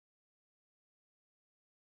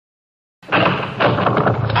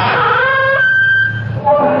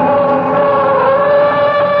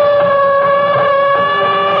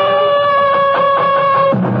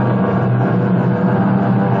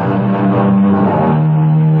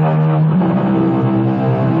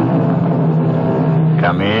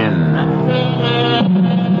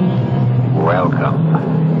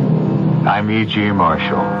E.G.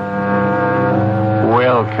 Marshall.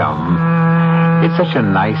 Welcome. It's such a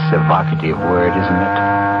nice, evocative word, isn't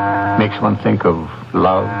it? Makes one think of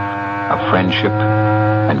love, of friendship,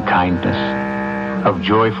 and kindness, of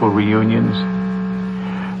joyful reunions.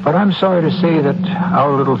 But I'm sorry to say that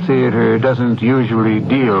our little theater doesn't usually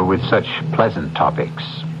deal with such pleasant topics.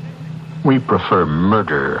 We prefer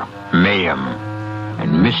murder, mayhem,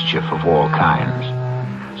 and mischief of all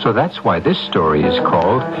kinds. So that's why this story is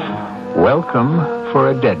called Welcome for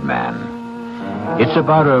a Dead Man. It's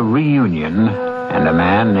about a reunion and a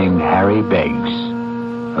man named Harry Beggs,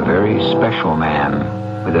 a very special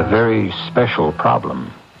man with a very special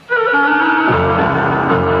problem.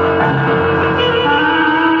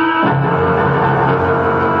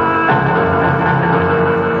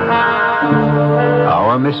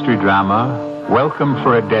 Our mystery drama, Welcome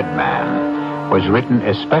for a Dead Man, was written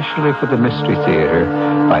especially for the Mystery Theater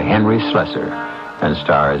by Henry Slessor and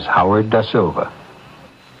stars Howard Da Silva.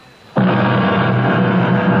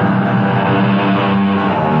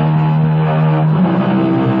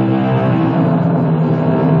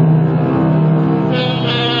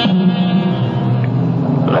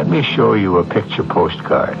 Let me show you a picture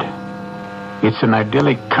postcard. It's an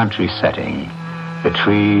idyllic country setting. The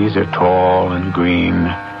trees are tall and green,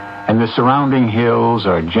 and the surrounding hills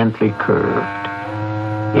are gently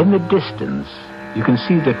curved. In the distance, you can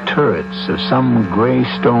see the turrets of some gray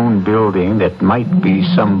stone building that might be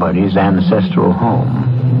somebody's ancestral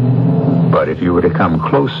home. But if you were to come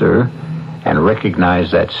closer and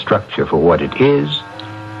recognize that structure for what it is,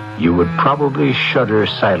 you would probably shudder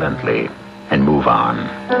silently and move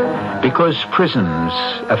on. Because prisons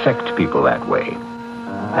affect people that way.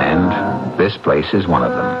 And this place is one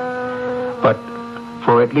of them. But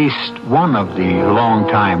for at least one of the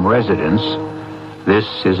long-time residents, this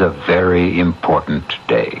is a very important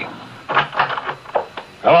day.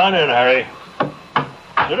 Come on in, Harry.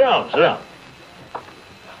 Sit down.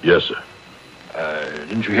 Yes, sir.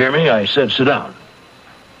 Didn't you hear me? I said sit down.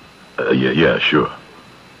 Yeah, sure.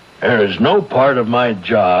 There is no part of my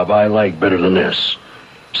job I like better than this.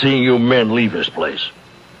 Seeing you men leave this place.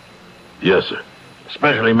 Yes, sir.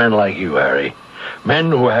 Especially men like you, Harry.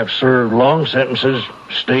 Men who have served long sentences,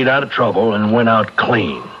 stayed out of trouble, and went out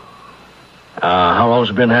clean. How long's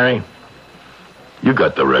it been, Harry? You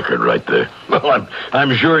got the record right there. Well,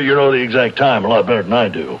 I'm sure you know the exact time a lot better than I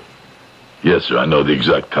do. Yes, sir, I know the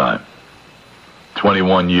exact time.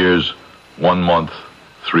 21 years, 1 month,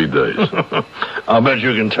 3 days. I'll bet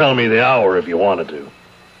you can tell me the hour if you wanted to.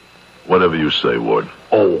 Whatever you say, Warden.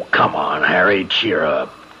 Oh, come on, Harry, cheer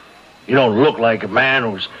up. You don't look like a man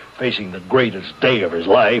who's facing the greatest day of his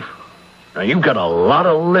life. Now, you've got a lot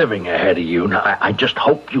of living ahead of you. Now, I just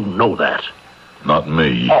hope you know that. Not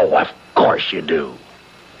me. Oh, of course you do.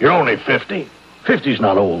 You're only 50. 50's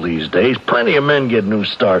not old these days. Plenty of men get new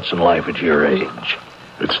starts in life at your age.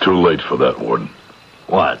 It's too late for that, Warden.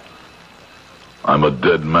 What? I'm a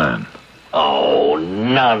dead man. Oh,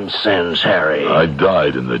 nonsense, Harry. I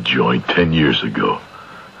died in the joint 10 years ago.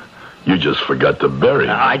 You just forgot to bury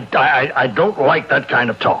me. I don't like that kind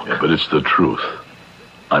of talk. Yeah, but it's the truth.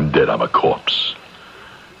 I'm dead. I'm a corpse.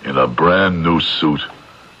 In a brand new suit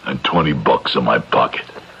and $20 in my pocket.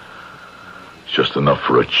 It's just enough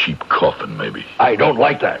for a cheap coffin, maybe. I don't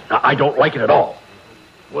like that. I don't like it at all.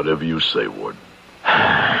 Whatever you say, Warden.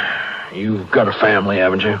 You've got a family,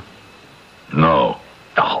 haven't you? No.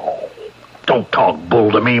 Oh, don't talk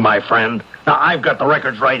bull to me, my friend. Now, I've got the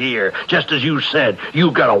records right here. Just as you said,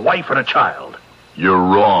 you've got a wife and a child. You're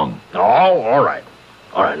wrong. Oh, all right.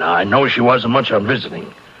 All right, now, I know she wasn't much on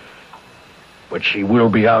visiting. But she will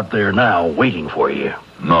be out there now waiting for you.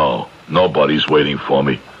 No, nobody's waiting for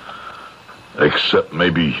me. Except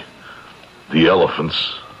maybe the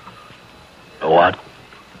elephants. What?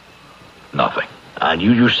 Nothing.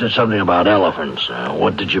 You said something about elephants.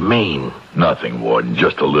 What did you mean? Nothing, Warden.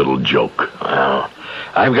 Just a little joke. Well,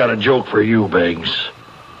 I've got a joke for you, Biggs.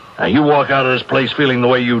 Now, you walk out of this place feeling the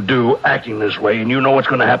way you do, acting this way, and you know what's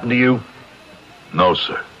going to happen to you? No,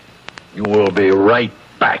 sir. You will be right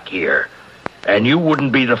back here. And you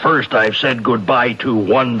wouldn't be the first I've said goodbye to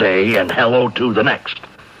one day and hello to the next.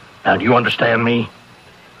 Now, do you understand me?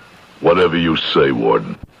 Whatever you say,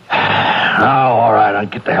 Warden. Now, all right, I'll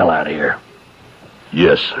get the hell out of here.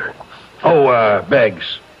 Yes, sir. Oh,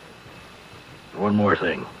 Beggs. One more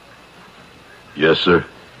thing. Yes, sir.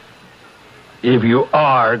 If you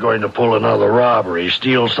are going to pull another robbery,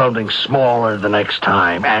 steal something smaller the next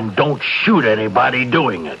time, and don't shoot anybody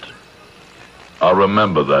doing it. I'll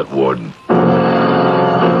remember that, Warden.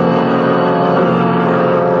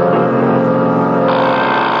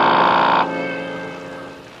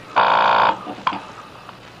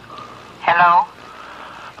 Hello,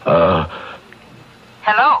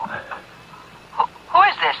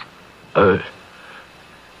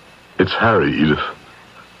 It's Harry, Edith.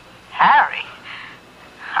 Harry?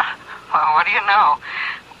 Well, what do you know?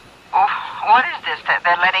 What is this?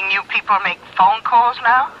 They're letting you people make phone calls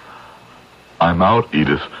now? I'm out,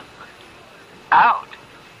 Edith. Out?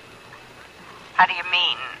 How do you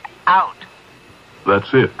mean, out?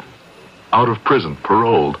 That's it. Out of prison,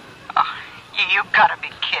 paroled. Oh, you gotta be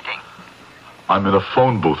kidding. I'm in a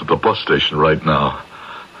phone booth at the bus station right now.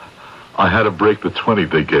 I had to break the 20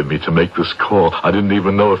 they gave me to make this call. I didn't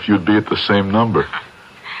even know if you'd be at the same number.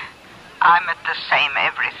 I'm at the same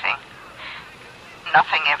everything.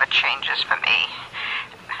 Nothing ever changes for me.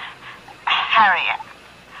 Harry,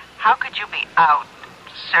 how could you be out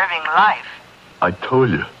serving life? I told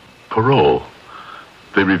you. Parole.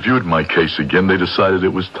 They reviewed my case again. They decided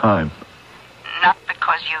it was time. Not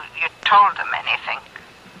because you told them anything.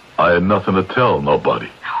 I had nothing to tell nobody.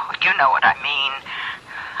 Oh, you know what I mean.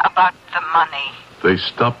 About the money. They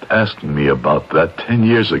stopped asking me about that 10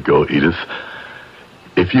 years ago, Edith.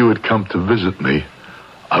 If you had come to visit me,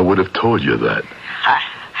 I would have told you that.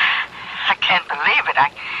 I can't believe it.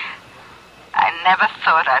 I never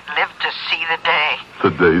thought I'd live to see the day. The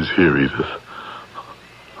day's here, Edith.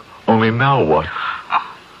 Only now what?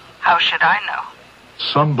 Oh, how should I know?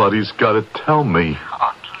 Somebody's got to tell me.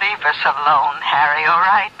 Oh, leave us alone, Harry, all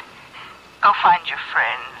right? Go find your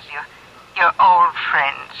friends, your old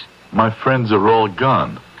friends. My friends are all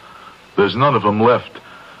gone. There's none of them left.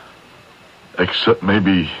 Except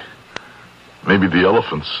maybe the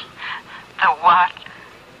elephants. The what?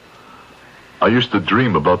 I used to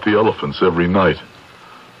dream about the elephants every night.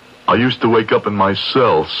 I used to wake up in my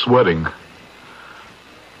cell, sweating.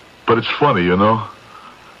 But it's funny, you know.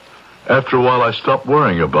 After a while, I stopped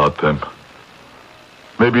worrying about them.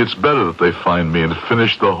 Maybe it's better that they find me and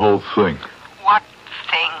finish the whole thing. What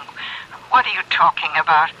thing? What are you talking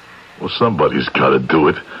about? Well, somebody's got to do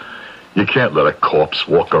it. You can't let a corpse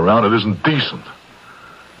walk around. It isn't decent.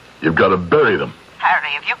 You've got to bury them.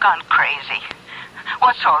 Harry, have you gone crazy?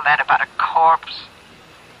 What's all that about a corpse?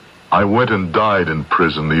 I went and died in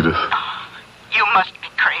prison, Edith. You must be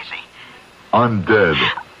crazy. I'm dead.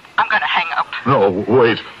 I'm going to hang up. No,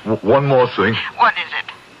 wait. One more thing. What is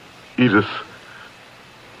it? Edith,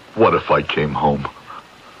 what if I came home?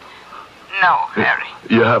 No, Harry.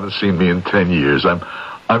 You haven't seen me in 10 years.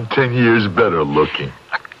 I'm 10 years better looking.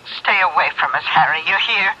 Look, stay away from us, Harry. You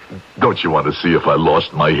hear? Don't you want to see if I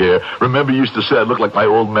lost my hair? Remember you used to say I'd look like my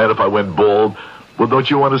old man if I went bald? Well, don't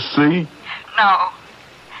you want to see? No.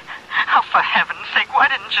 Oh, for heaven's sake, why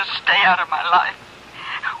didn't you stay out of my life?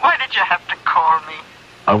 Why did you have to call me?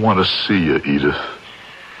 I want to see you, Edith.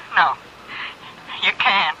 No. You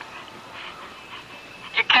can't.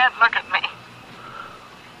 You can't look at me.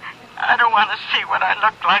 I don't want to see what I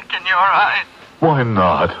look like in your eyes. Why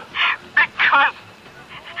not? Because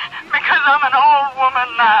I'm an old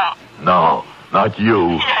woman now. No, not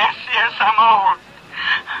you. Yes, I'm old.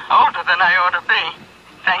 Older than I ought to be,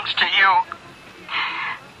 thanks to you.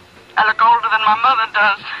 I look older than my mother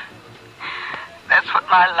does. That's what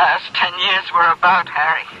my last 10 years were about,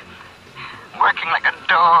 Harry. Working like a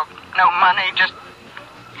dog. No money, just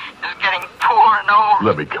getting poor and old.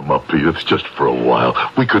 Let me come up, Edith, just for a while.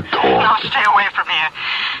 We could talk. No, stay away from here.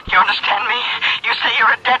 You understand me? You say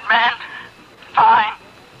you're a dead man? Fine.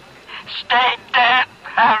 Stay dead,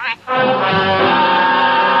 Harry.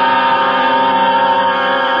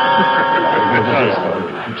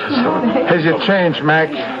 Has it changed, Mac?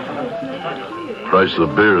 Price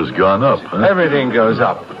of beer has gone up, huh? Everything goes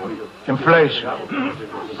up. Inflation.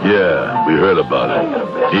 Yeah, we heard about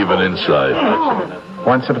it. Even inside.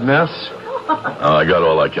 Want something else? Oh, I got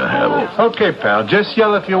all I can handle. Okay, pal. Just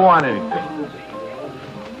yell if you want anything.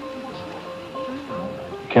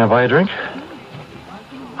 Can I buy a drink?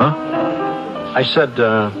 Huh? I said,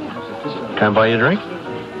 can I buy you a drink?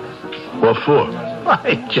 What for?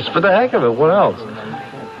 Just for the heck of it. What else?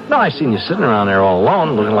 No, I seen you sitting around there all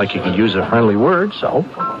alone, looking like you could use a friendly word, so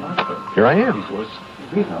here I am.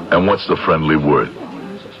 And what's the friendly word?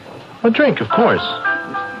 A drink, of course.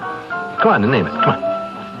 Come on, name it. Come on.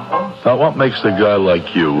 Now, what makes a guy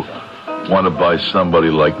like you want to buy somebody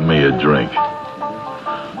like me a drink?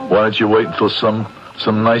 Why don't you wait until some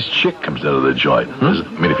nice chick comes out of the joint? I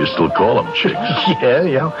mean, if you still call them chicks.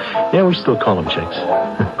 Yeah, we still call them chicks.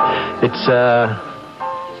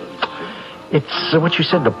 It's what you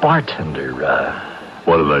said, the bartender.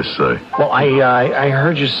 What did I say? Well, I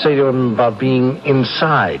heard you say to him about being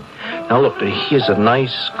inside. Now, look, he's a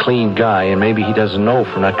nice, clean guy, and maybe he doesn't know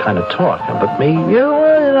from that kind of talk. But maybe,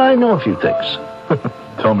 I know a few things.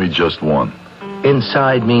 Tell me just one.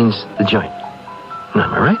 Inside means the joint. Am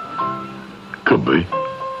I right? Could be.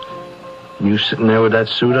 You sitting there with that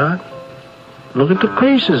suit on? Look at the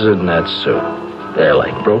creases in that suit. They're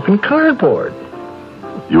like broken cardboard.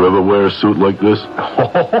 You ever wear a suit like this?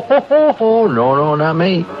 Oh, no, not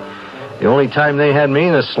me. The only time they had me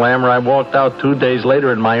in a slammer, I walked out 2 days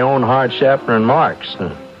later in my own hard Schaffner and Marks.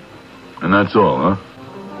 And that's all,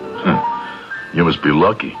 huh? You must be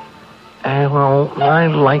lucky. Well, I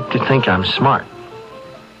like to think I'm smart.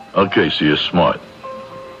 Okay, so you're smart.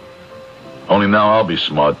 Only now I'll be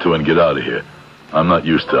smart, too, and get out of here. I'm not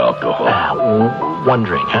used to alcohol. One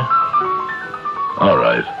drink, huh? All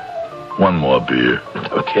right. One more beer.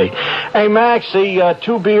 Okay. Hey, Maxie,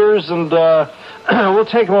 2 beers, and we'll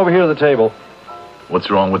take them over here to the table. What's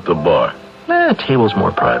wrong with the bar? The table's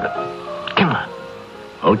more private. Come on.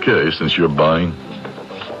 Okay, since you're buying.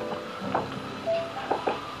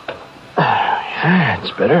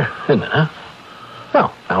 It's better, isn't it, huh?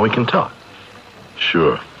 Well, now we can talk.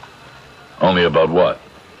 Sure. Only about what?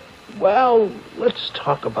 Well, let's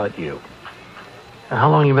talk about you. How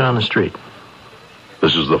long you been on the street?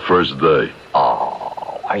 This is the first day.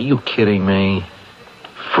 Oh, are you kidding me?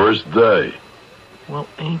 First day. Well,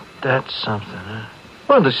 ain't that something, huh?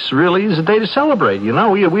 Well, this really is a day to celebrate, you know.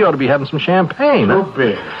 We ought to be having some champagne. No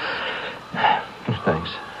beer. Thanks.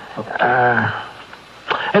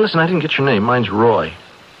 Hey, listen, I didn't get your name. Mine's Roy.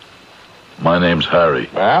 My name's Harry.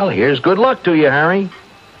 Well, here's good luck to you, Harry.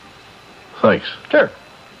 Thanks. Sure.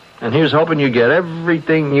 And here's hoping you get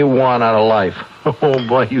everything you want out of life. Oh,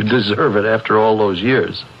 boy, you deserve it after all those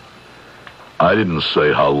years. I didn't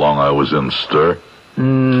say how long I was in stir.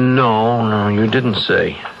 No, you didn't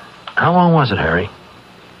say. How long was it, Harry?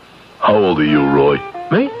 How old are you, Roy?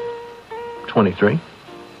 Me? 23.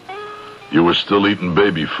 You were still eating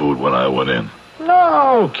baby food when I went in.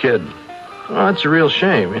 No, kid. Oh, that's a real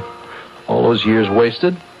shame. All those years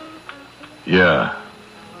wasted. Yeah.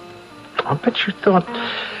 I bet you thought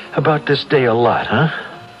about this day a lot, huh?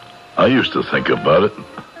 I used to think about it.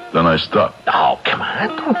 Then I stopped. Oh, come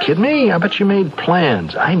on. Don't kid me. I bet you made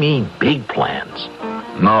plans. I mean big plans.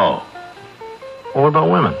 No. Well, what about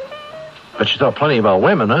women? Bet you thought plenty about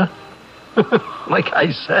women, huh? Like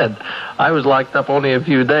I said, I was locked up only a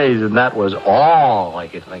few days, and that was all I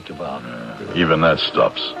could think about. Even that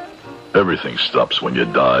stops. Everything stops when you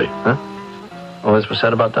die. Huh? Oh, that's what's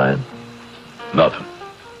said about dying? Nothing.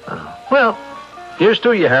 Well, here's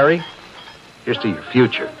to you, Harry. Here's to your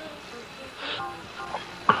future.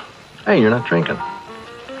 Hey, you're not drinking.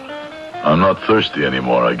 I'm not thirsty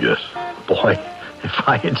anymore, I guess. Boy, if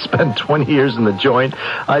I had spent 20 years in the joint,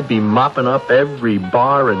 I'd be mopping up every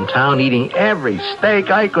bar in town, eating every steak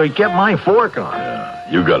I could get my fork on.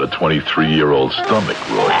 Yeah, you got a 23-year-old stomach,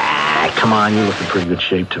 Roy. Come on, you look in pretty good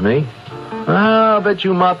shape to me. I'll bet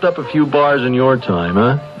you mopped up a few bars in your time,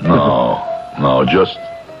 huh? No,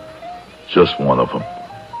 just one of them.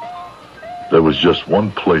 There was just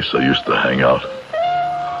one place I used to hang out.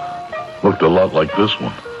 Looked a lot like this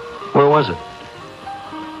one. Where was it?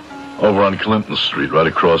 Over on Clinton Street, right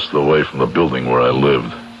across the way from the building where I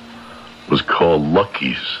lived. It was called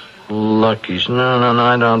Lucky's. Lucky's. No,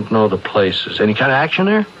 I don't know the places. Any kind of action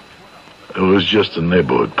there? It was just a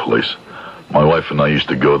neighborhood place. My wife and I used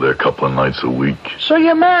to go there a couple of nights a week. So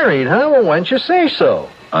you're married, huh? Well, why didn't you say so?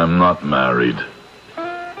 I'm not married.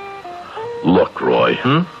 Look, Roy.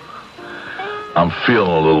 I'm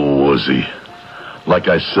feeling a little woozy. Like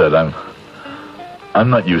I said, I'm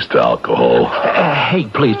not used to alcohol. Hey,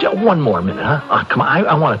 please, one more minute, huh? Come on,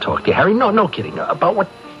 I want to talk to you, Harry. No kidding. About what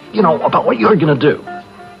you're going to do.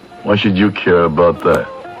 Why should you care about that?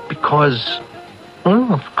 Because I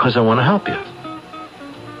want to help you.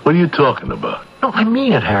 What are you talking about? No, I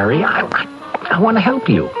mean it, Harry. I want to help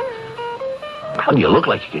you. Well, you look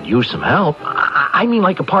like you could use some help. I mean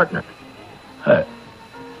like a partner. Hey,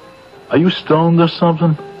 are you stoned or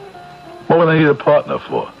something? What would I need a partner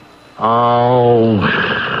for?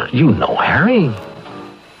 Oh, you know, Harry.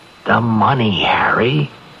 The money, Harry.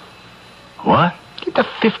 What? Get the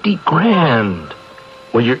 50 grand.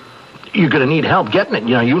 Well, you're going to need help getting it.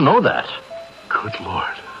 You know that. Good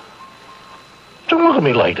Lord. Don't look at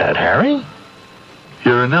me like that, Harry.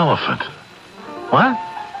 You're an elephant. What?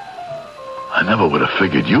 I never would have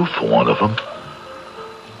figured you for one of them.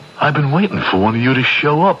 I've been waiting for one of you to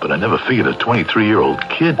show up, but I never figured a 23-year-old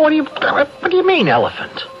kid. What do you mean,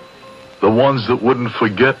 elephant? The ones that wouldn't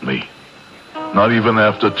forget me. Not even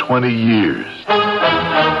after 20 years.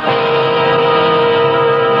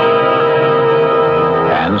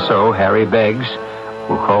 And so Harry Beggs,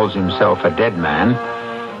 who calls himself a dead man,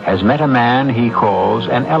 has met a man he calls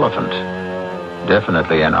an elephant.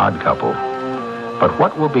 Definitely an odd couple. But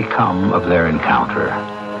what will become of their encounter?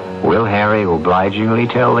 Will Harry obligingly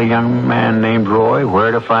tell the young man named Roy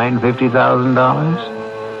where to find $50,000?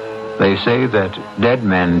 They say that dead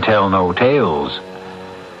men tell no tales.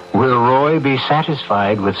 Will Roy be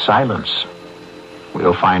satisfied with silence?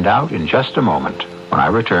 We'll find out in just a moment when I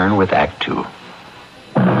return with Act Two.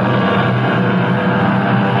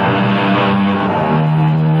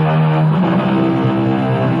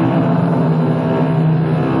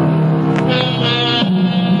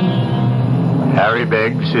 Harry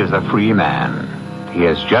Beggs is a free man. He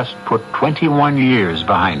has just put 21 years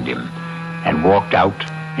behind him and walked out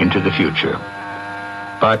into the future.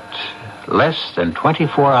 But less than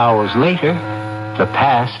 24 hours later, the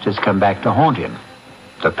past has come back to haunt him.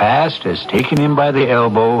 The past has taken him by the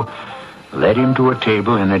elbow, led him to a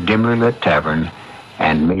table in a dimly lit tavern,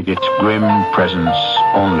 and made its grim presence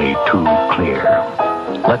only too clear.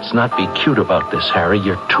 Let's not be cute about this, Harry.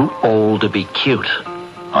 You're too old to be cute.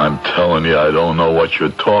 I'm telling you, I don't know what you're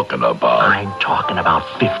talking about. I'm talking about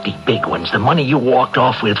 50 big ones. The money you walked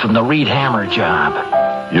off with from the Reed Hammer job.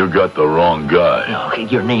 You got the wrong guy. Okay,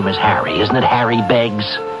 your name is Harry, isn't it? Harry Beggs?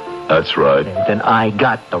 That's right. Then I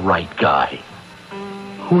got the right guy.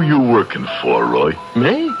 Who you working for, Roy?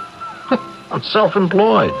 Me? I'm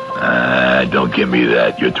self-employed. Don't give me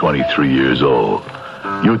that. You're 23 years old.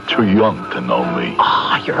 You're too young to know me.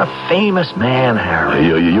 Ah, you're a famous man, Harry.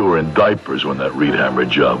 You were in diapers when that Reed Hammer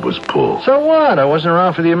job was pulled. So what? I wasn't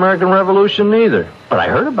around for the American Revolution either. But I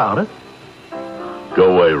heard about it.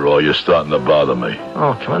 Go away, Roy. You're starting to bother me.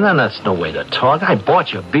 Oh, come on. That's no way to talk. I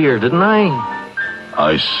bought you a beer, didn't I?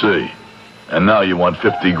 I see. And now you want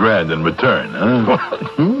 50 grand in return, huh?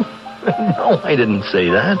 No, I didn't say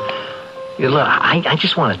that. Look, I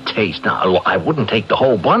just want a taste. Now, I wouldn't take the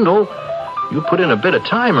whole bundle. You put in a bit of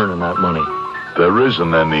time earning that money. There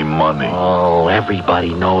isn't any money. Oh,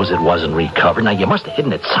 everybody knows it wasn't recovered. Now, you must have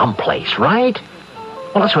hidden it someplace, right?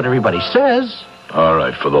 Well, that's what everybody says. All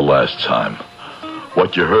right, for the last time.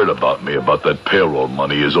 What you heard about me, about that payroll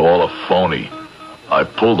money, is all a phony. I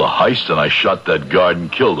pulled a heist and I shot that guard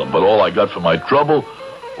and killed him, but all I got for my trouble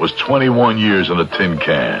was 21 years in a tin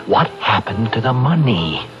can. What happened to the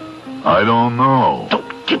money? I don't know.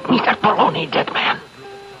 Don't give me that baloney, dead man.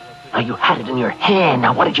 Now, you had it in your hand.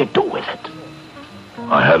 Now, what did you do with it?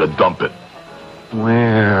 I had to dump it.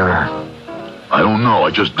 Where? I don't know.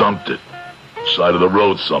 I just dumped it. Side of the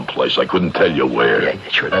road someplace. I couldn't tell you where. Yeah,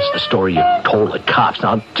 sure, that's the story you told the cops.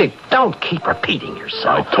 Now, don't keep repeating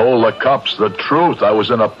yourself. I told the cops the truth. I was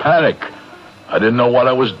in a panic. I didn't know what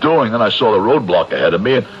I was doing, and I saw the roadblock ahead of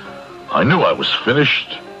me, and I knew I was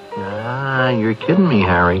finished. You're kidding me,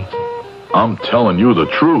 Harry. I'm telling you the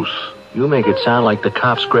truth. You make it sound like the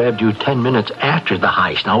cops grabbed you 10 minutes after the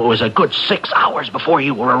heist. Now, it was a good 6 hours before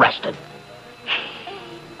you were arrested.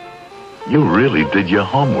 You really did your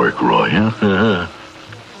homework, Roy, huh?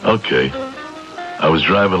 Okay. I was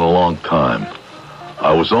driving a long time.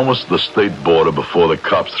 I was almost at the state border before the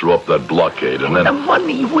cops threw up that blockade, and then... The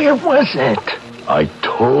money, where was it? I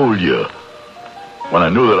told you. When I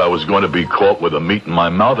knew that I was going to be caught with a meat in my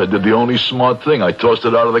mouth, I did the only smart thing. I tossed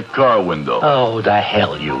it out of the car window. Oh, the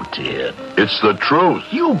hell you did. It's the truth.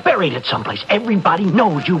 You buried it someplace. Everybody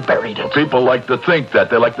knows you buried it. People like to think that.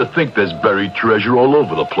 They like to think there's buried treasure all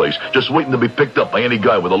over the place, just waiting to be picked up by any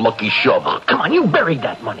guy with a lucky shovel. Oh, come on, you buried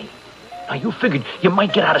that money. Now, you figured you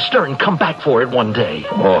might get out of stir and come back for it one day.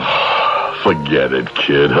 Oh, forget it,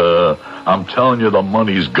 kid, huh? I'm telling you, the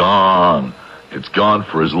money's gone. It's gone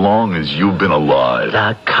for as long as you've been alive.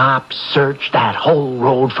 The cops searched that whole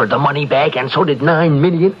road for the money bag, and so did 9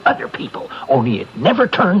 million other people. Only it never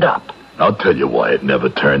turned up. I'll tell you why it never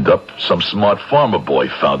turned up. Some smart farmer boy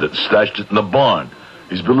found it and stashed it in the barn.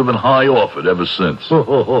 He's been living high off it ever since.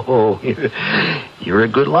 You're a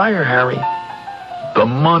good liar, Harry. The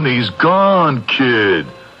money's gone, kid.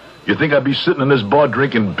 You think I'd be sitting in this bar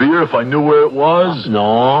drinking beer if I knew where it was?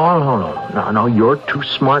 No. You're too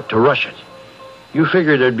smart to rush it. You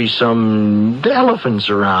figured there'd be some elephants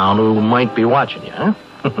around who might be watching you, huh?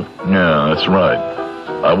 Yeah, that's right.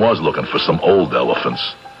 I was looking for some old elephants.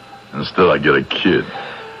 Instead, I get a kid.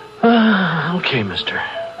 Okay, mister.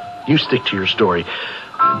 You stick to your story.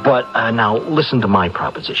 But now listen to my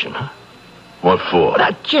proposition, huh? What for?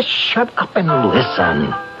 Now, just shut up and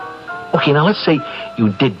listen. Okay, now let's say you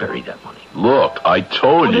did bury that money. Look, I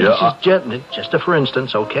told you... This is just a for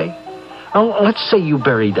instance, okay? Now, let's say you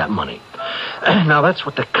buried that money. Now, that's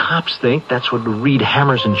what the cops think. That's what Reed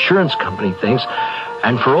Hammer's insurance company thinks.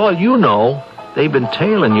 And for all you know, they've been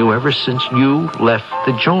tailing you ever since you left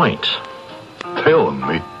the joint. Tailing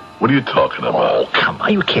me? What are you talking about? Oh, come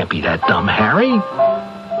on. You can't be that dumb, Harry.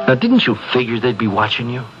 Now, didn't you figure they'd be watching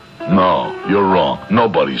you? No, you're wrong.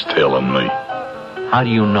 Nobody's tailing me. How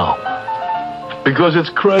do you know? Because it's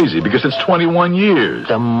crazy. Because it's 21 years.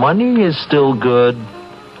 The money is still good.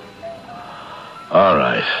 All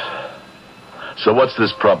right. So what's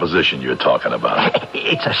this proposition you're talking about?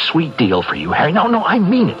 It's a sweet deal for you, Harry. No, I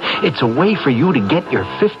mean it. It's a way for you to get your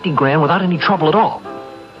 50 grand without any trouble at all.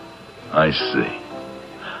 I see.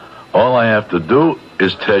 All I have to do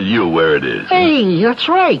is tell you where it is. Hey, that's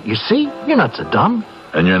right. You see? You're not so dumb.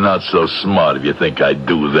 And you're not so smart if you think I'd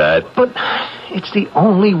do that. But it's the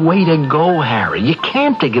only way to go, Harry. You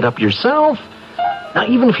can't dig it up yourself. Now,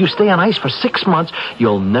 even if you stay on ice for 6 months,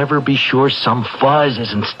 you'll never be sure some fuzz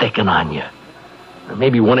isn't sticking on you. Or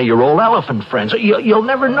maybe one of your old elephant friends. You'll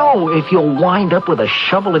never know if you'll wind up with a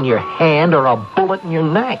shovel in your hand or a bullet in your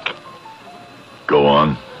neck. Go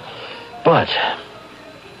on. But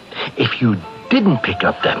if you didn't pick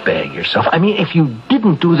up that bag yourself, if you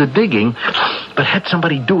didn't do the digging, but had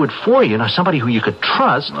somebody do it for you, somebody who you could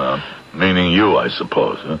trust... Meaning you, I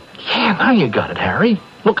suppose, huh? Yeah, now you got it, Harry.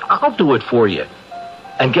 Look, I'll do it for you.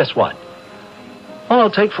 And guess what? All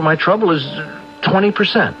I'll take for my trouble is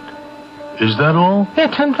 20%. Is that all? Yeah,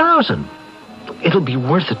 10,000. It'll be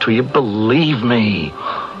worth it to you, believe me.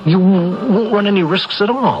 You won't run any risks at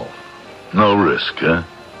all. No risk, huh?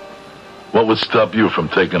 What would stop you from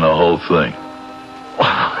taking the whole thing?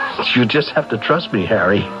 You just have to trust me,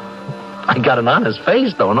 Harry. I got an honest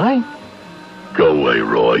face, don't I? Go away,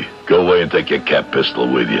 Roy. Go away and take your cat pistol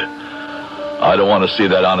with you. I don't want to see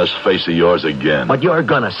that honest face of yours again. But you're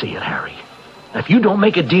gonna see it, Harry. If you don't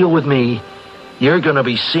make a deal with me, you're gonna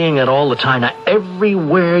be seeing it all the time. Now,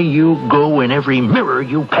 everywhere you go, in every mirror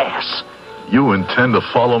you pass. You intend to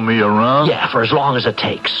follow me around? Yeah, for as long as it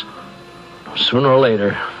takes. Sooner or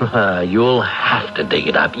later, you'll have to dig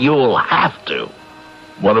it up. You'll have to.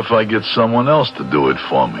 What if I get someone else to do it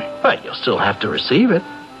for me? But you'll still have to receive it.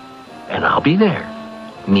 And I'll be there.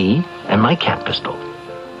 Me and my cat pistol.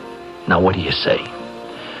 Now, what do you say?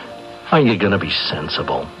 Are you gonna be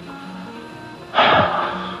sensible?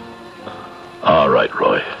 All right,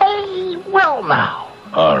 Roy. Hey, well now.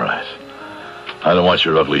 All right. I don't want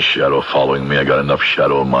your ugly shadow following me. I got enough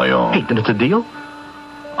shadow of my own. Hey, then it's a deal?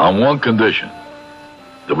 On one condition.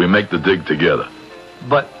 That we make the dig together.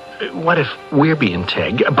 But what if we're being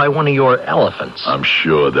tagged by one of your elephants? I'm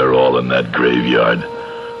sure they're all in that graveyard.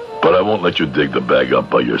 But I won't let you dig the bag up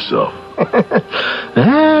by yourself.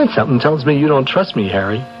 Something tells me you don't trust me,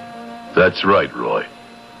 Harry. That's right, Roy.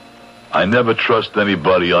 I never trust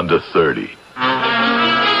anybody under 30.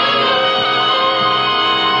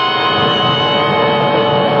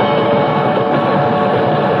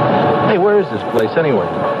 Hey, where is this place anyway?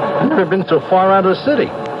 I've never been so far out of the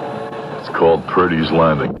city. It's called Purdy's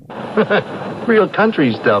Landing. Real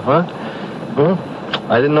country stuff, huh? Well,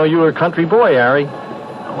 I didn't know you were a country boy, Harry.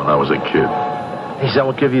 When I was a kid. Is that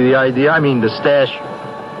what gave you the idea? The stash,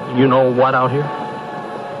 you know what out here?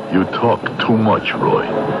 You talk too much, Roy.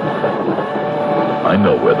 I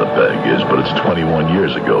know where the bag is, but it's 21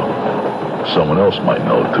 years ago. Someone else might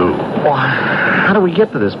know, too. Well, how do we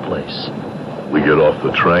get to this place? We get off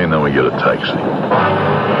the train, then we get a taxi.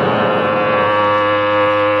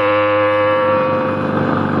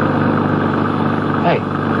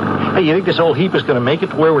 Hey, you think this old heap is going to make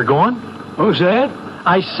it to where we're going? Who's that?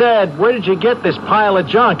 I said, where did you get this pile of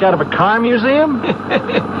junk? Out of a car museum?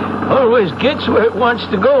 Always gets where it wants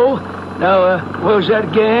to go. Now, what was that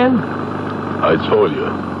again? I told you.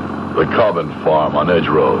 The Cobbin Farm on Edge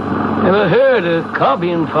Road. Never heard of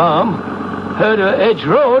Cobbin Farm. Heard of Edge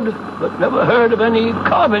Road, but never heard of any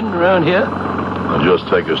Cobbin around here. Now just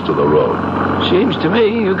take us to the road. Seems to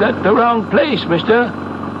me you got the wrong place, mister.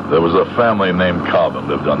 There was a family named Cobbin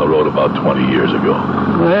lived on the road about 20 years ago.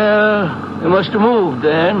 Well, they must have moved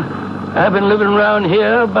then. I've been living around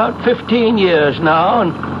here about 15 years now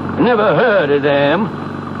and never heard of them.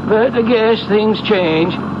 But I guess things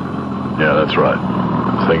change. Yeah, that's right.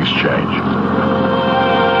 Things change.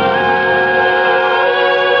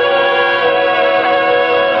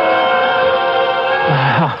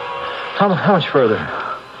 How much further?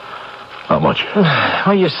 How much?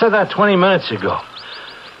 Well, you said that 20 minutes ago.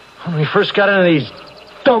 When we first got into these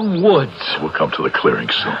dumb woods. We'll come to the clearing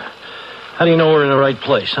soon. How do you know we're in the right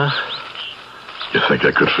place, huh? You think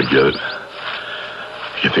I could forget it?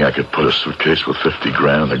 You think I could put a suitcase with 50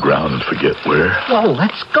 grand on the ground and forget where? Well,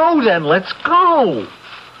 let's go then. Let's go.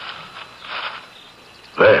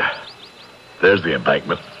 There. There's the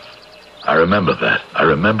embankment. I remember that. I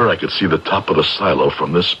remember I could see the top of the silo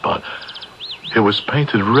from this spot. It was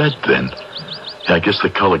painted red then. Yeah, I guess the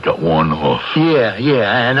color got worn off. Yeah,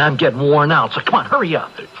 and I'm getting worn out, so come on, hurry up.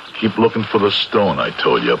 Keep looking for the stone I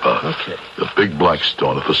told you about. Okay. The big black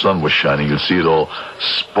stone. If the sun was shining, you'd see it all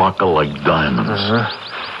sparkle like diamonds.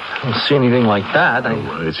 I don't see anything like that.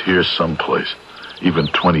 It's here someplace. Even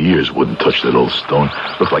 20 years wouldn't touch that old stone.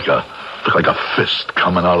 Looked like a fist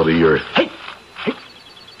coming out of the earth.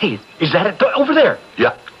 Hey, is that it? Over there.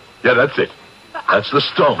 Yeah, that's it. That's the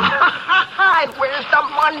stone. Where's the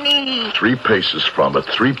money? 3 paces from it.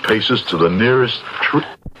 3 paces to the nearest tree.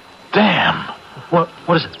 Damn. What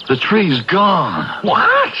is it? The tree's gone.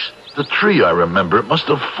 What? The tree, I remember. It must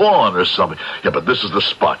have fallen or something. Yeah, but this is the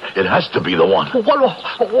spot. It has to be the one.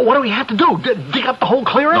 What do we have to do? Dig up the whole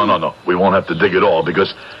clearing? No. We won't have to dig it all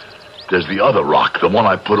because there's the other rock, the one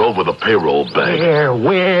I put over the payroll bag.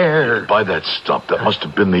 Where? By that stump. That must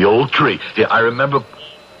have been the old tree. Yeah, I remember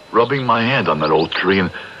rubbing my hand on that old tree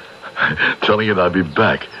and telling it I'd be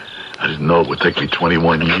back. I didn't know it would take me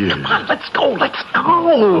 21 years. Come on, let's go.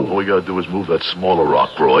 All we gotta do is move that smaller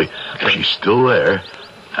rock, Roy. If she's still there,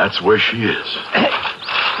 that's where she is.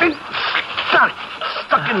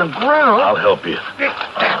 Stuck in the ground. I'll help you.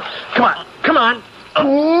 Come on.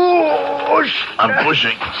 Push. I'm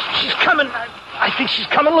pushing. She's coming. I think she's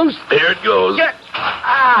coming loose. Here it goes. Yeah.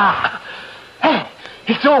 Hey,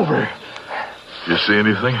 it's over. You see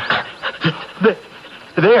anything?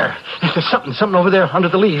 There. There's something over there under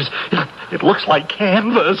the leaves. It looks like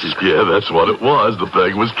canvas. Yeah, that's what it was. The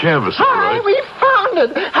bag was canvas, all Harry, right. we found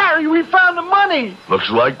it. Harry, we found the money. Looks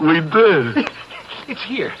like we did. It's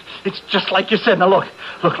here. It's just like you said. Now look.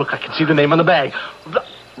 I can see the name on the bag. The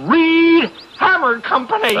Reed Hammer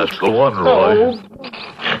Company. That's the one, Roy.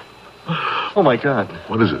 Oh, my God.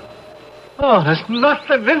 What is it? Oh, there's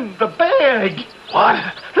nothing in the bag.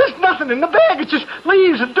 What? There's nothing in the bag. It's just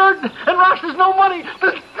leaves and dirt and rocks. There's no money.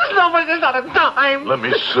 There's no money. There's not a dime. Let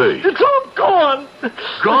me see. It's all gone.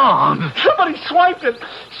 Gone? Somebody swiped it.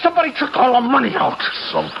 Somebody took all the money out.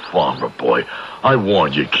 Some farmer boy. I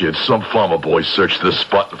warned you, kids. Some farmer boy searched this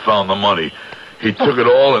spot and found the money. He took it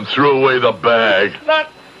all and threw away the bag. Not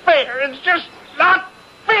fair. It's just not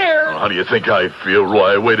fair. How do you think I feel,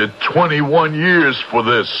 Roy? I waited 21 years for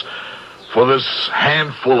this. For this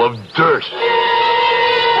handful of dirt.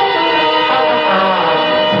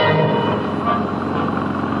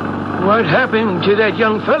 What happened to that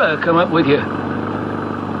young fella come up with you?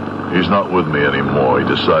 He's not with me anymore. He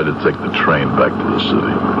decided to take the train back to the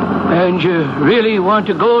city. And you really want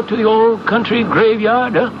to go to the old country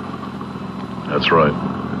graveyard, huh? That's right.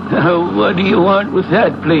 What do you want with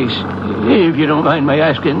that place, if you don't mind my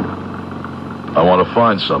asking? I want to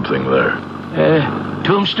find something there.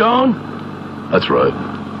 Tombstone? That's right.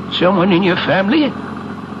 Someone in your family?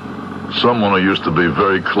 Someone who used to be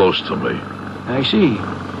very close to me. I see.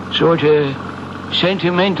 Sort of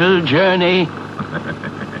sentimental journey.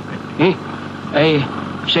 I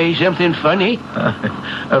say something funny?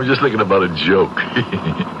 I was just thinking about a joke.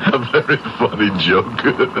 A very funny joke.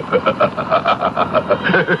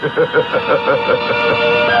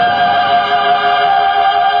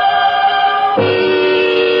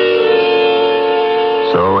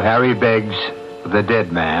 So Harry Beggs, the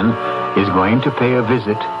dead man, is going to pay a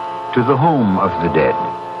visit to the home of the dead.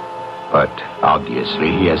 But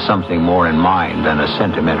obviously he has something more in mind than a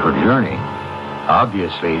sentimental journey.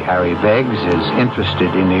 Obviously, Harry Beggs is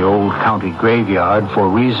interested in the old county graveyard for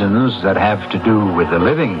reasons that have to do with the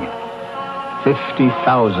living.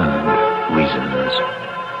 50,000 reasons.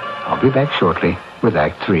 I'll be back shortly with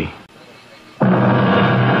Act 3.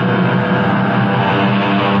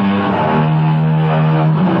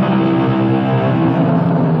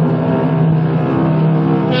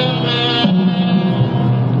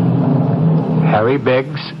 Harry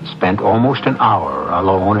Beggs spent almost an hour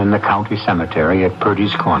alone in the county cemetery at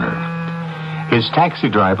Purdy's Corner. His taxi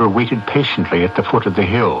driver waited patiently at the foot of the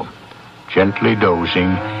hill, gently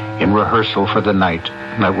dozing in rehearsal for the night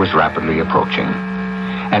that was rapidly approaching.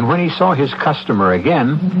 And when he saw his customer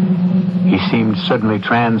again, he seemed suddenly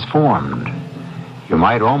transformed. You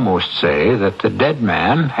might almost say that the dead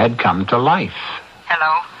man had come to life.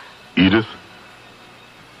 Hello? Edith,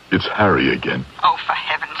 it's Harry again. Oh, for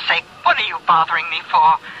heaven's sake, what are you bothering me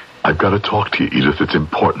for? I've got to talk to you, Edith. It's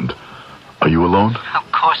important. Are you alone?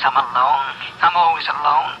 Of course I'm alone. I'm always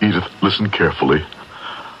alone. Edith, listen carefully.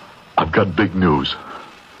 I've got big news.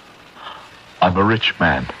 I'm a rich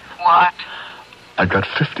man. What? I got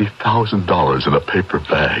 $50,000 in a paper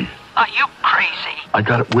bag. Are you crazy? I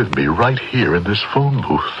got it with me right here in this phone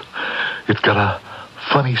booth. It's got a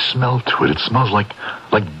funny smell to it. It smells like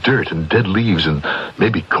dirt and dead leaves and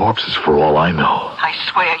maybe corpses for all I know. I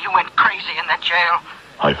swear you went crazy in that jail.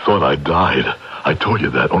 I thought I died. I told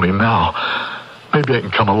you that. Only now, maybe I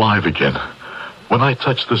can come alive again. When I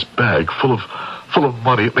touch this bag full of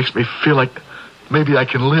money, it makes me feel like maybe I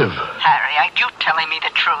can live. Harry, are you telling me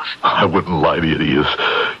the truth? I wouldn't lie to you, Edith.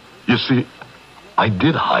 You see, I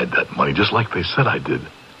did hide that money just like they said I did.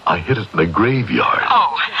 I hid it in the graveyard.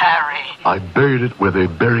 Oh, Harry. I buried it where they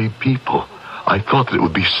bury people. I thought that it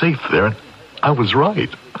would be safe there, and I was right.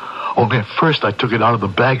 Only at first I took it out of the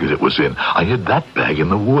bag that it was in. I hid that bag in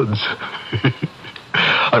the woods.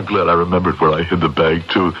 I'm glad I remembered where I hid the bag,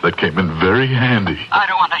 too. That came in very handy. I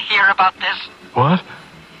don't want to hear about this. What?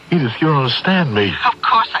 Edith, you don't understand me. Of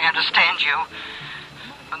course I understand you.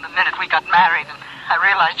 From the minute we got married and I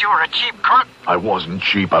realized you were a cheap crook. I wasn't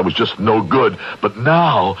cheap. I was just no good. But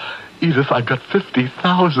now, Edith, I've got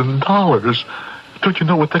 $50,000. Don't you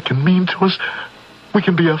know what that can mean to us? We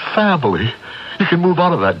can be a family. You can move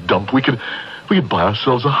out of that dump. We could buy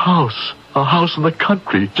ourselves a house in the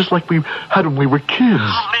country, just like we had when we were kids.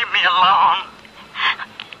 Oh, leave me alone.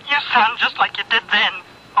 You sound just like you did then,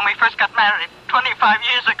 when we first got married 25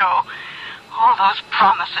 years ago. All those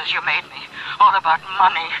promises you made me, all about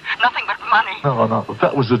money, nothing but money. No,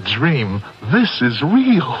 that was a dream. This is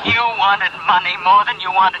real. You wanted money more than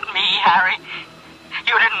you wanted me, Harry.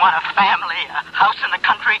 You didn't want a family, a house in the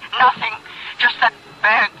country, nothing. Just that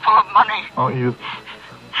bag full of money. Oh, you...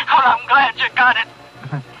 Well, I'm glad you got it.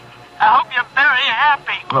 I hope you're very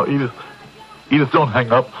happy. No, Edith, don't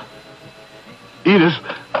hang up. Edith.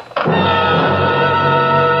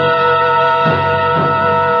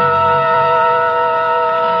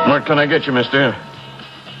 What can I get you, mister?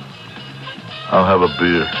 I'll have a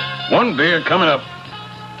beer. One beer coming up.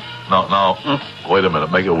 No. Wait a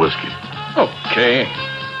minute. Make it whiskey. Okay.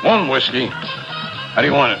 One whiskey. How do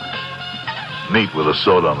you want it? Neat with a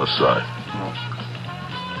soda on the side.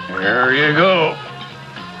 There you go.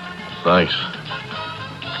 Thanks.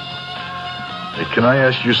 Hey, can I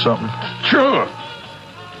ask you something? Sure.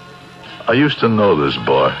 I used to know this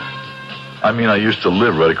bar. I mean, I used to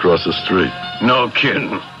live right across the street. No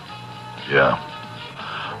kidding. Yeah.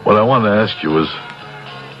 What I wanted to ask you was,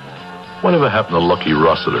 whatever happened to Lucky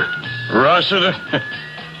Rossiter? Rossiter?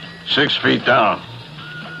 6 feet down.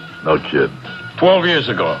 No kid. 12 years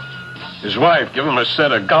ago. His wife gave him a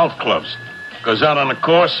set of golf clubs. Goes out on the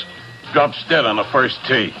course, drops dead on the first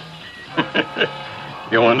tee.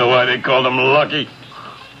 You wonder why they called him Lucky?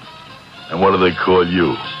 And what do they call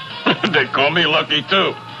you? They call me Lucky,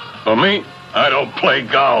 too. For me, I don't play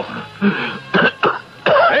golf.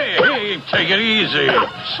 Hey, take it easy.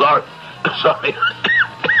 Sorry.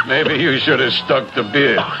 Maybe you should have stuck to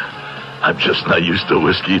beer. I'm just not used to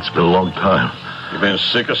whiskey. It's been a long time. You been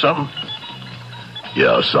sick or something?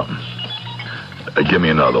 Yeah, or something. Give me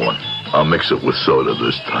another one. I'll mix it with soda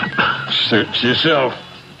this time. Suit yourself.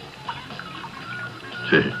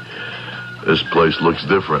 Gee, this place looks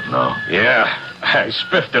different now. Yeah, I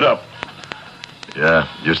spiffed it up. Yeah,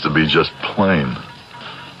 used to be just plain.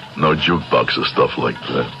 No jukebox or stuff like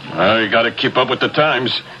that. Well, you gotta keep up with the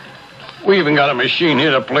times. We even got a machine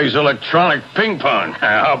here that plays electronic ping pong.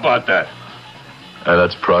 How about that?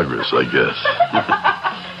 That's progress, I guess.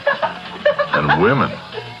 And women.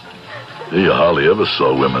 You hardly ever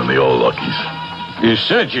saw women in the old Luckies. You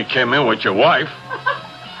said you came in with your wife.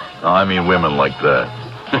 No, I mean women like that.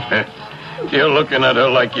 You're looking at her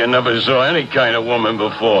like you never saw any kind of woman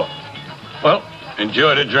before. Well,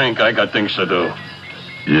 enjoy the drink. I got things to do.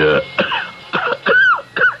 Yeah.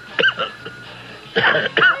 Hey,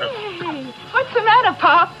 what's the matter,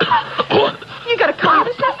 Pop? What? You got a cold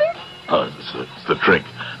or something? Oh, it's the drink.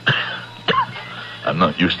 I'm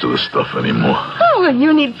not used to this stuff anymore. Oh, well,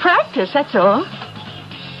 you need practice, that's all.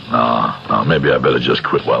 No, maybe I better just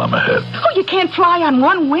quit while I'm ahead. Oh, you can't fly on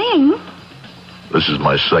one wing. This is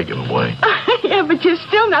my second wing. Yeah, but you're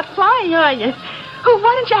still not flying, are you? Oh,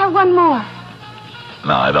 why don't you have one more?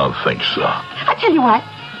 No, I don't think so. I tell you what,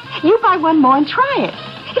 you buy one more and try it.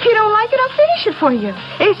 If you don't like it, I'll finish it for you.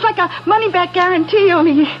 It's like a money-back guarantee,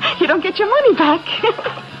 only you don't get your money back.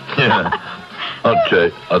 Yeah.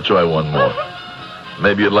 Okay, I'll try one more.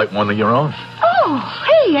 Maybe you'd like one of your own? Oh,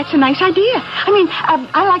 hey, that's a nice idea. I mean,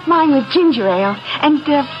 I like mine with ginger ale. And,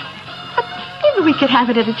 maybe we could have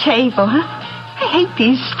it at a table, huh? I hate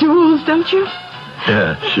these stools, don't you?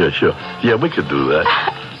 Yeah, sure. Yeah, we could do that.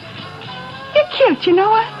 You're cute, you know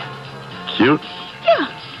what? Cute? Yeah.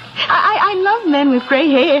 I love men with gray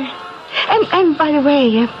hair. And by the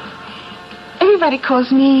way, everybody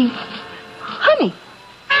calls me Honey.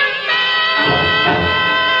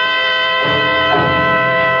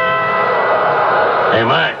 Hey,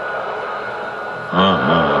 Mike.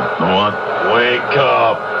 What? Wake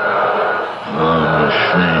up.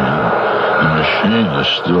 The machine is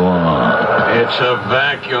still on. It's a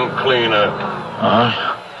vacuum cleaner.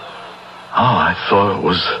 Huh? Oh, I thought it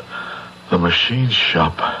was the machine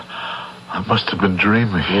shop. I must have been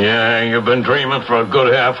dreaming. Yeah, you've been dreaming for a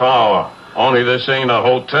good half hour. Only this ain't a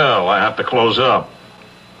hotel. I have to close up.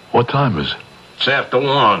 What time is it? It's after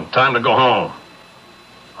 1. Time to go home.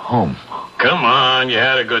 Home? Come on, you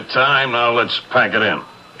had a good time. Now let's pack it in.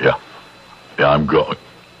 Yeah, I'm going.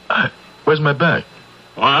 Where's my bag?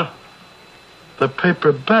 What? The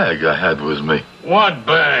paper bag I had with me. What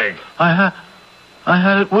bag? I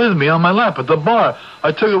had it with me on my lap at the bar.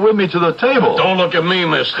 I took it with me to the table. Don't look at me,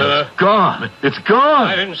 mister. It's gone. It's gone.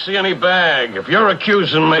 I didn't see any bag. If you're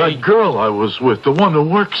accusing me... That girl I was with, the one who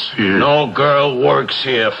works here. No girl works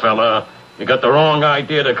here, fella. You got the wrong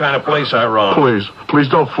idea of the kind of place I run. Please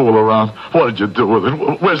don't fool around. What did you do with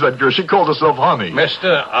it? Where's that girl? She called herself Honey.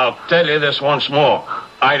 Mister, I'll tell you this once more.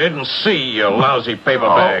 I didn't see your lousy paper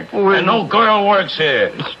bag. And no girl works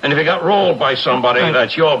here. And if you got rolled by somebody,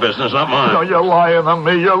 that's your business, not mine. No, you're lying on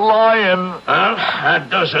me. You're lying.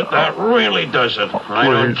 That does it. That really does it. I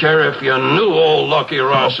don't care if you knew old Lucky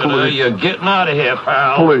Rossiter. You're getting out of here,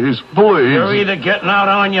 pal. Please. You're either getting out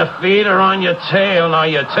on your feet or on your tail. Now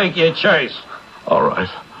you take your choice. All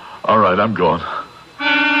right, I'm going.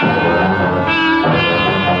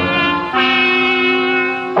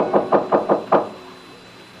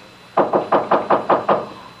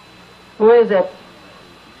 Who is it?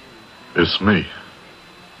 It's me.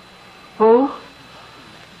 Who?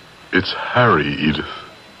 It's Harry, Edith.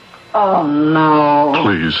 Oh, no.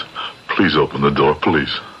 Please open the door,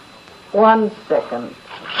 please. 1 second.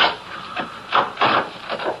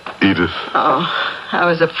 Edith. Oh, I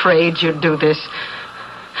was afraid you'd do this.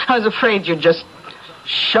 I was afraid you'd just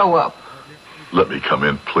show up. Let me come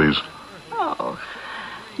in, please. Oh,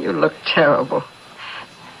 you look terrible.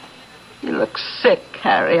 You look sick,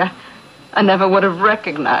 Harry. I never would have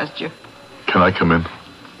recognized you. Can I come in?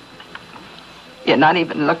 You're not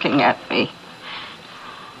even looking at me.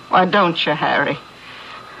 Why don't you, Harry?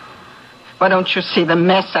 Why don't you see the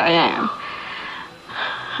mess I am?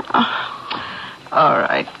 Oh, all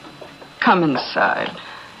right. Come inside.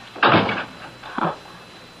 Oh,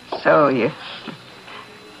 so you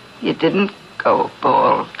didn't go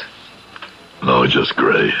bald. No, just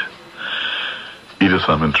gray. Edith,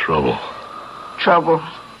 I'm in trouble. Trouble?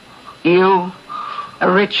 You?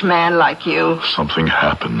 A rich man like you? Something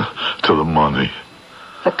happened to the money.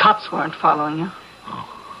 The cops weren't following you.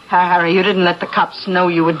 Harry, you didn't let the cops know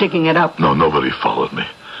you were digging it up. No, nobody followed me.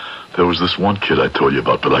 There was this one kid I told you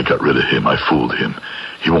about, but I got rid of him. I fooled him.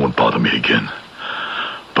 He won't bother me again.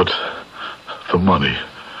 But the money,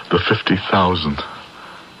 the 50,000,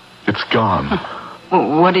 it's gone.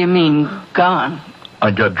 What do you mean, gone? I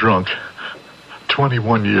got drunk.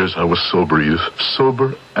 21 years I was sober, Edith.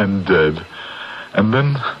 Sober and dead. And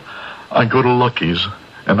then I go to Lucky's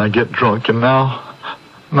and I get drunk, and now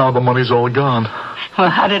the money's all gone. Well,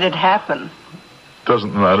 how did it happen?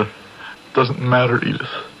 Doesn't matter. Doesn't matter, Edith.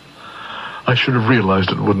 I should have realized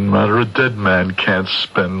it wouldn't matter. A dead man can't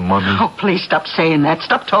spend money. Oh, please stop saying that.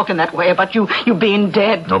 Stop talking that way about you being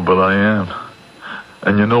dead. No, but I am.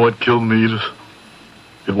 And you know what killed me, Edith?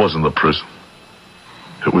 It wasn't the prison.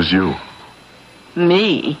 It was you.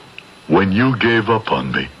 Me? When you gave up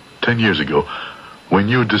on me 10 years ago, when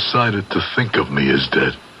you decided to think of me as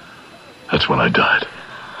dead, that's when I died.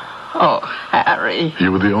 Oh, Harry.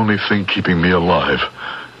 You were the only thing keeping me alive.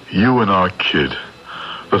 You and our kid.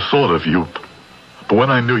 The thought of you. But when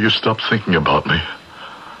I knew you stopped thinking about me,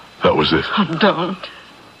 that was it. Oh,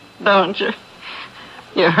 don't you?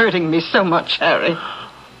 You're hurting me so much, Harry.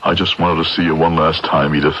 I just wanted to see you one last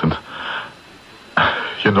time, Edith, and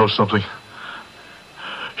you know something?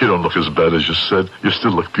 You don't look as bad as you said. You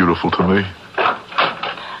still look beautiful to me.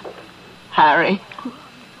 Harry?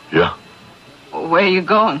 Yeah? Where are you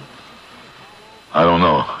going? I don't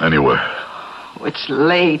know. Anywhere. It's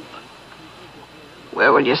late.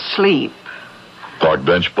 Where will you sleep? Park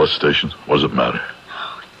bench, bus station. What does it matter?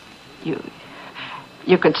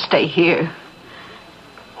 You could stay here.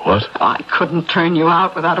 What? I couldn't turn you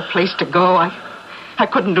out without a place to go. I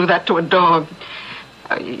couldn't do that to a dog.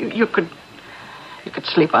 You could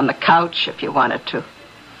sleep on the couch if you wanted to. Do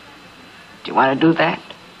you want to do that?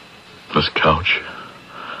 This couch?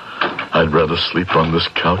 I'd rather sleep on this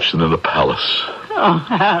couch than in a palace. Oh,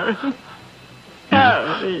 Harry.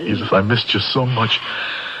 Harry. Edith, I missed you so much.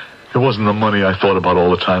 It wasn't the money I thought about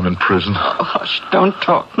all the time in prison. Oh, hush, don't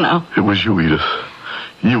talk now. It was you, Edith.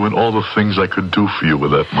 You and all the things I could do for you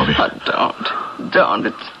with that money. Oh,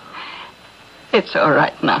 don't. It's all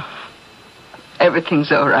right now.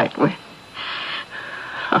 Everything's all right.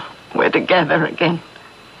 We're together again.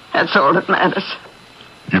 That's all that matters.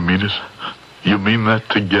 You mean it? You mean that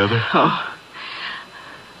together? Oh,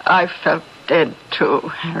 I felt dead too,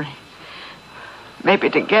 Harry. Maybe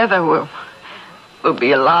together we'll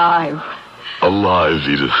be alive. Alive,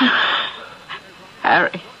 Edith.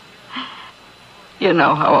 Harry, you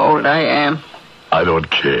know how old I am. I don't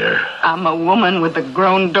care. I'm a woman with a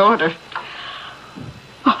grown daughter.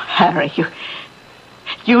 Oh, Harry,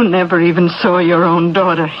 you never even saw your own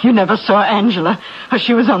daughter. You never saw Angela. Oh,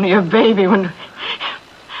 she was only a baby when...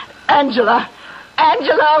 Angela,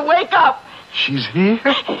 wake up. She's here?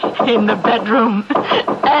 In the bedroom.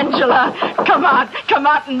 Angela, come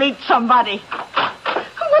out and meet somebody.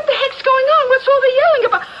 What the heck's going on? What's all the yelling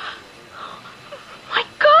about? My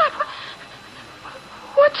God.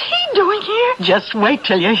 What's he doing here? Just wait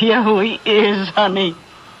till you hear who he is, honey.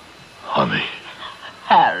 Honey.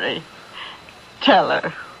 Harry, tell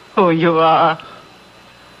her who you are.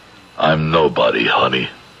 I'm nobody, honey.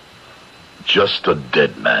 Just a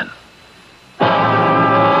dead man.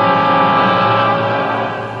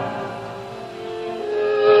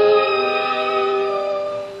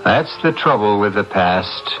 That's the trouble with the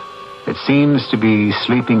past. It seems to be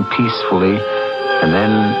sleeping peacefully, and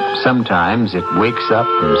then sometimes it wakes up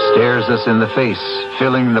and stares us in the face,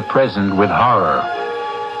 filling the present with horror.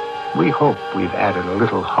 We hope we've added a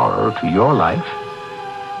little horror to your life.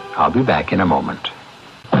 I'll be back in a moment.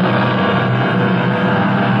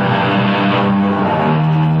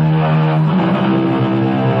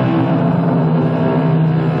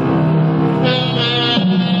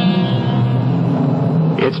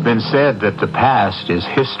 It's been said that the past is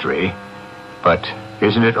history, but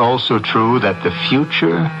isn't it also true that the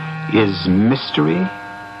future is mystery?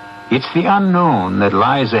 It's the unknown that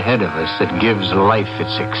lies ahead of us that gives life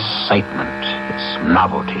its excitement, its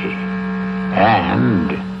novelty,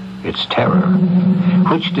 and its terror,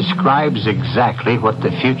 which describes exactly what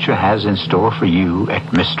the future has in store for you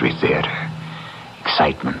at Mystery Theater.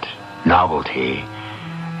 Excitement, novelty,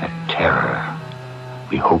 and terror.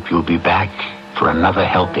 We hope you'll be back for another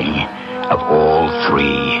helping of all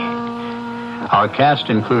three. Our cast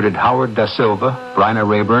included Howard Da Silva, Bryna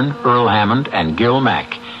Rayburn, Earl Hammond, and Gil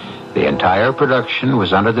Mack. The entire production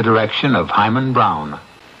was under the direction of Hyman Brown.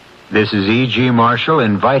 This is E.G. Marshall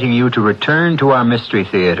inviting you to return to our Mystery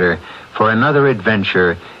Theater for another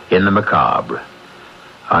adventure in the macabre.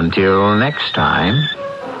 Until next time,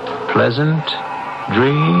 pleasant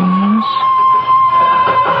dreams.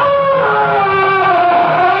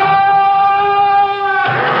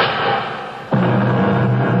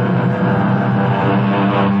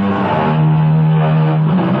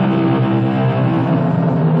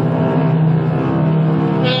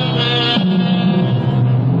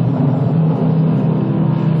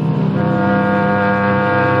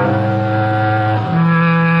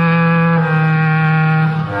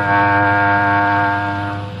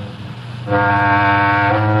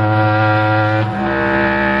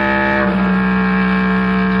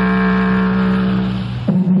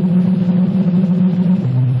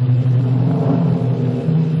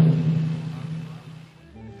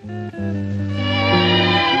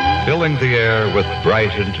 Filling the air with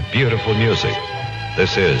bright and beautiful music.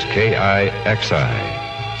 This is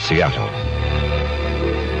KIXI, Seattle.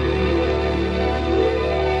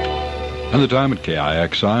 And the time at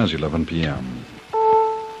KIXI is 11 p.m.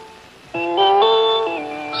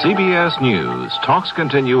 CBS News. Talks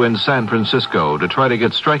continue in San Francisco to try to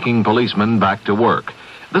get striking policemen back to work.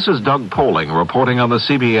 This is Doug Poling reporting on the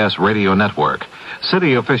CBS radio network.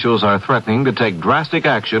 City officials are threatening to take drastic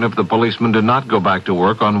action if the policemen do not go back to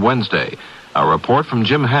work on Wednesday. A report from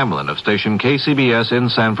Jim Hamlin of station KCBS in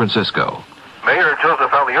San Francisco. Mayor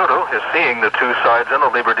Joseph Alioto is seeing the two sides in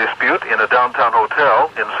a labor dispute in a downtown hotel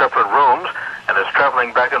in separate rooms and is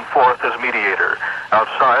traveling back and forth as mediator.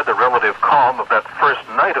 Outside, the relative calm of that first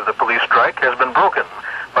night of the police strike has been broken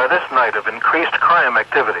by this night of increased crime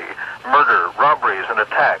activity, murder, robberies, and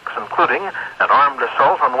attacks, including an armed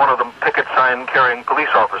assault on one of the picket sign-carrying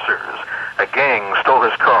police officers. A gang stole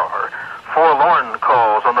his car. Forlorn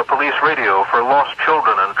calls on the police radio for lost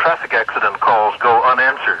children and traffic accident calls go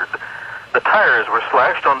unanswered. The tires were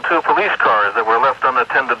slashed on two police cars that were left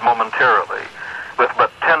unattended momentarily. With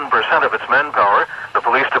but 10% of its manpower, the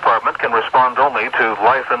police department can respond only to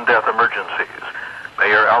life and death emergencies.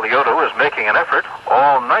 Mayor Alioto is making an effort,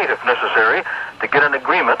 all night if necessary, to get an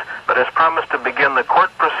agreement, but has promised to begin the court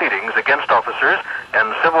proceedings against officers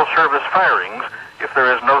and civil service firings if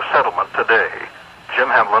there is no settlement today. Jim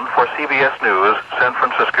Hamlin for CBS News, San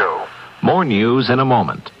Francisco. More news in a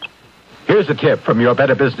moment. Here's a tip from your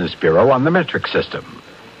Better Business Bureau on the metric system.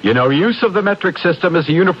 You know, use of the metric system as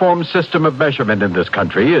a uniform system of measurement in this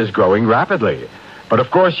country is growing rapidly. But of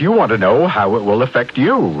course you want to know how it will affect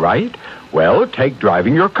you, right? Well, take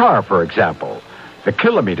driving your car, for example. The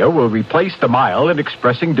kilometer will replace the mile in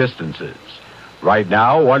expressing distances. Right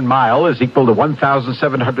now, 1 mile is equal to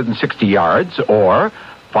 1,760 yards, or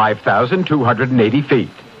 5,280 feet.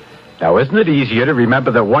 Now, isn't it easier to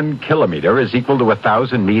remember that 1 kilometer is equal to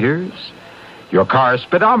 1,000 meters? Your car's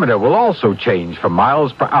speedometer will also change from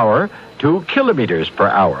miles per hour to kilometers per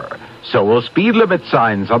hour. So will speed limit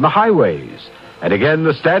signs on the highways. And again,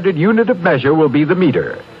 the standard unit of measure will be the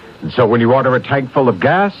meter. And so when you order a tank full of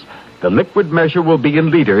gas, the liquid measure will be in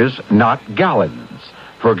liters, not gallons.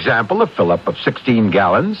 For example, a fill-up of 16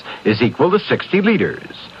 gallons is equal to 60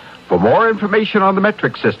 liters. For more information on the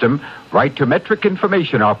metric system, write to Metric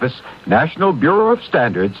Information Office, National Bureau of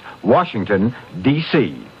Standards, Washington,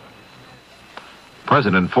 D.C.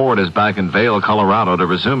 President Ford is back in Vail, Colorado to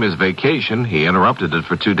resume his vacation. He interrupted it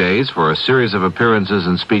for 2 days for a series of appearances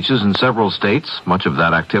and speeches in several states. Much of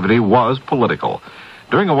that activity was political.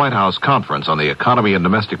 During a White House conference on the economy and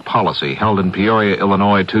domestic policy held in Peoria,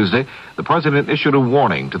 Illinois, Tuesday, the president issued a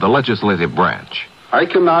warning to the legislative branch. I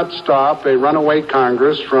cannot stop a runaway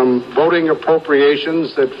Congress from voting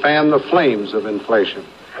appropriations that fan the flames of inflation.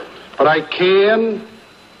 But I can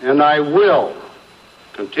and I will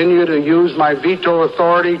continue to use my veto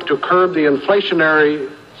authority to curb the inflationary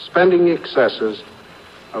spending excesses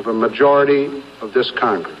of a majority of this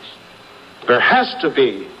Congress. There has to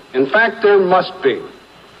be, in fact, there must be,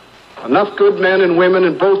 enough good men and women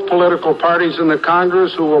in both political parties in the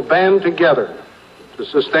Congress who will band together to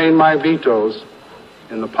sustain my vetoes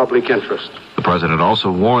in the public interest. The president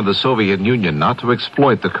also warned the Soviet Union not to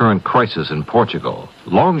exploit the current crisis in Portugal.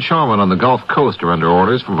 Longshoremen on the Gulf Coast are under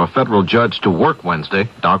orders from a federal judge to work Wednesday.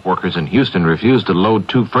 Dock workers in Houston refused to load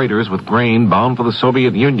 2 freighters with grain bound for the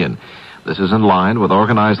Soviet Union. This is in line with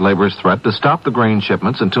organized labor's threat to stop the grain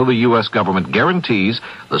shipments until the U.S. government guarantees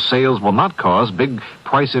the sales will not cause big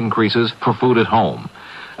price increases for food at home.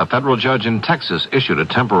 A federal judge in Texas issued a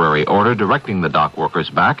temporary order directing the dock workers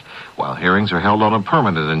back, while hearings are held on a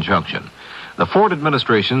permanent injunction. The Ford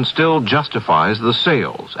administration still justifies the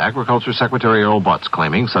sales. Agriculture Secretary Earl Butz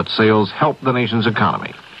claiming such sales help the nation's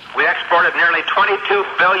economy. We exported nearly $22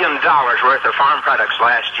 billion worth of farm products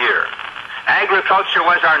last year. Agriculture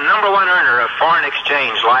was our number 1 earner of foreign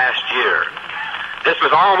exchange last year. This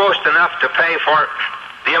was almost enough to pay for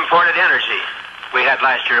the imported energy we had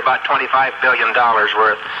last year, about $25 billion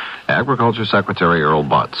worth. Agriculture Secretary Earl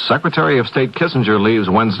Butz. Secretary of State Kissinger leaves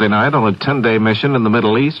Wednesday night on a 10-day mission in the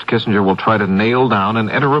Middle East. Kissinger will try to nail down an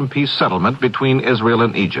interim peace settlement between Israel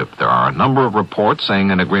and Egypt. There are a number of reports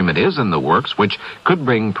saying an agreement is in the works, which could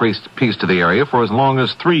bring peace to the area for as long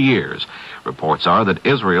as 3 years. Reports are that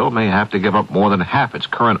Israel may have to give up more than half its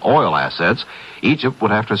current oil assets. Egypt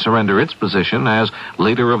would have to surrender its position as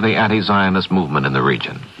leader of the anti-Zionist movement in the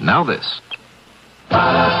region. Now this. When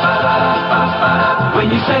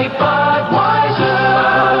you say Budweiser,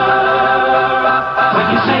 when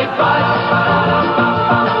you say Bud,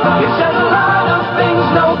 you said a lot of things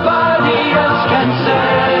nobody else can say.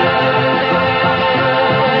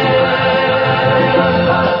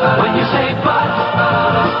 When you say Bud,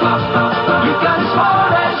 you got as far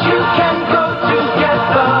as you can go to get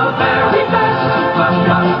the very best.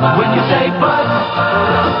 When you say Bud,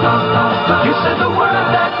 you said the word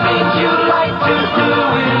that means you like to do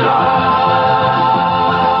it all.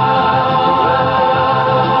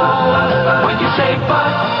 When you say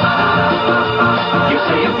Bud, you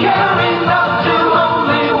say you care enough to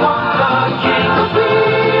only want the king of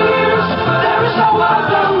beers. There is no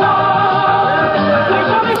other one.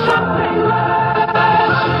 There's only something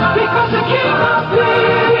less, because the king of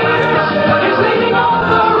beers is leading all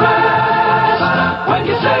the rest. When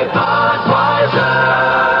you say Budweiser,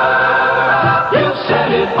 you've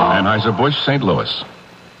said it all. Anheuser-Busch, St. Louis.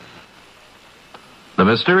 The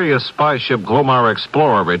mysterious spy ship Glomar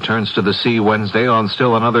Explorer returns to the sea Wednesday on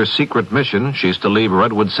still another secret mission. She's to leave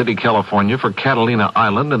Redwood City, California for Catalina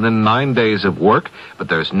Island and then 9 days of work, but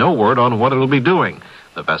there's no word on what it'll be doing.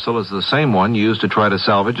 The vessel is the same one used to try to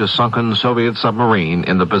salvage a sunken Soviet submarine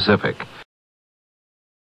in the Pacific.